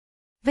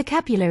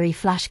Vocabulary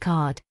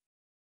flashcard.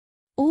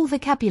 All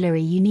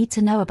vocabulary you need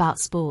to know about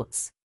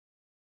sports.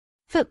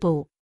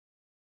 Football,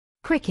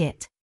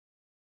 cricket,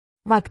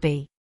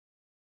 rugby,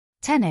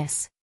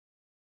 tennis,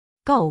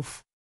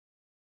 golf,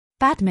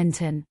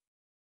 badminton,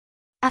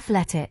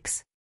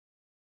 athletics,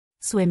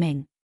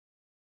 swimming,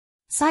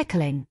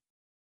 cycling,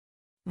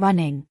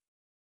 running,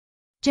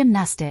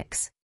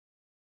 gymnastics,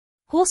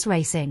 horse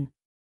racing,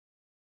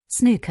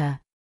 snooker,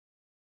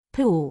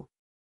 pool,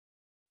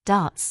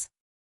 darts,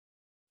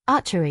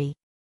 archery,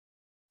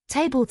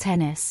 table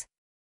tennis,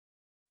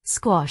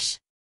 squash,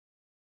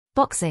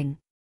 boxing,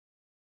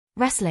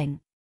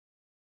 wrestling,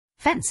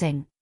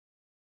 fencing,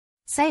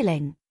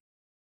 sailing,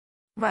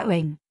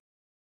 rowing,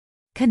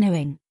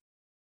 canoeing,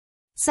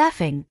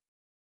 surfing,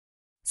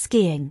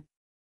 skiing,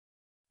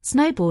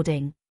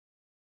 snowboarding,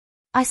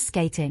 ice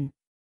skating,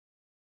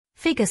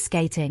 figure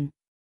skating,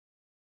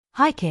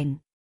 hiking,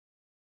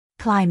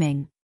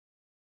 climbing,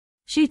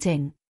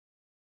 shooting,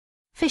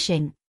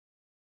 fishing,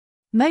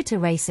 motor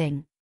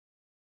racing,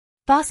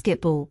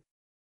 basketball,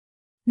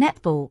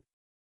 netball,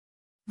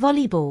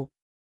 volleyball,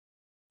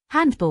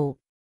 handball,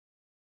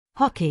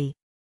 hockey,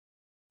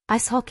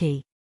 ice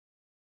hockey,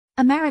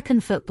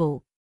 American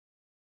football,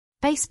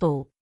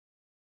 baseball,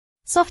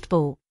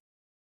 softball,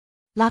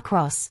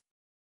 lacrosse,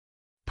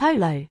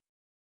 polo,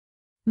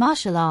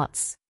 martial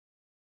arts,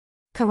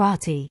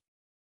 karate,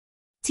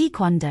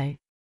 taekwondo,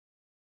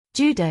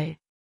 judo,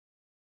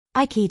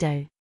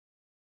 aikido,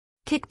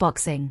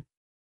 kickboxing,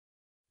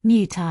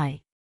 Muay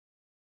Thai,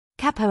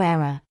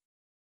 capoeira,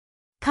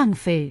 kung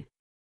fu,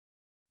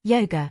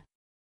 yoga,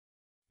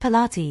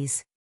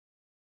 pilates,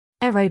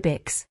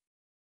 aerobics,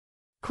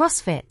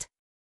 CrossFit,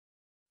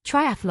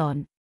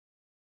 triathlon,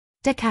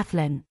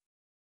 decathlon,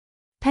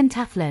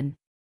 pentathlon,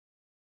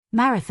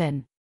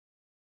 marathon,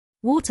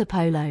 water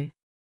polo,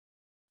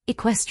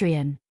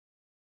 equestrian,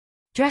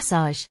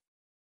 dressage,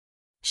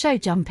 show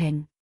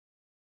jumping,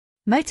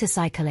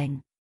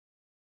 motorcycling,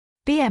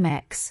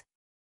 BMX,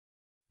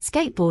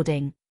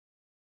 skateboarding,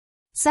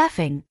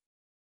 surfing,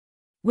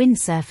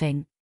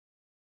 windsurfing,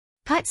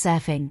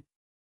 kitesurfing,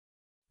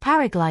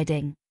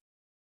 paragliding,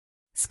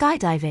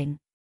 skydiving,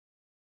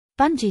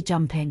 bungee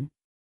jumping,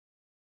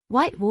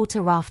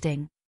 whitewater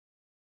rafting,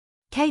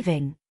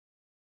 caving,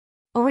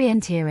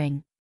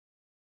 orienteering,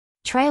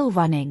 trail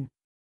running,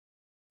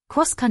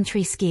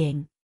 cross-country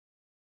skiing,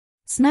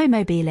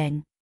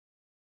 snowmobiling,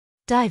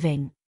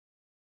 diving,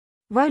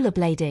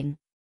 rollerblading,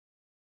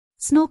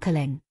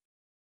 snorkeling,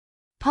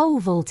 pole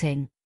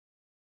vaulting,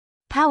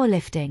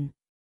 powerlifting,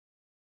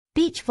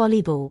 beach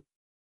volleyball,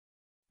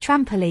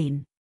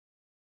 trampoline,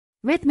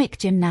 rhythmic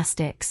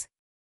gymnastics,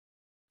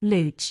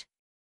 luge.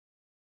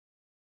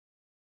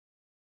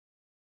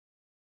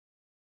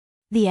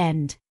 The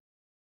end.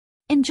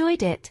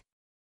 Enjoyed it?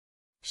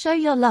 Show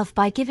your love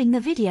by giving the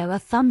video a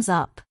thumbs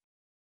up.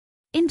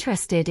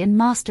 Interested in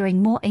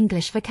mastering more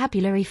English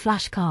vocabulary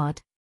flashcard?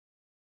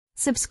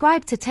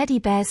 Subscribe to Teddy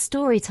Bear's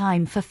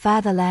Storytime for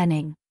further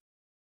learning.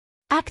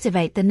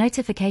 Activate the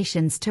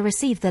notifications to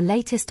receive the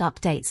latest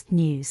updates,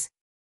 news.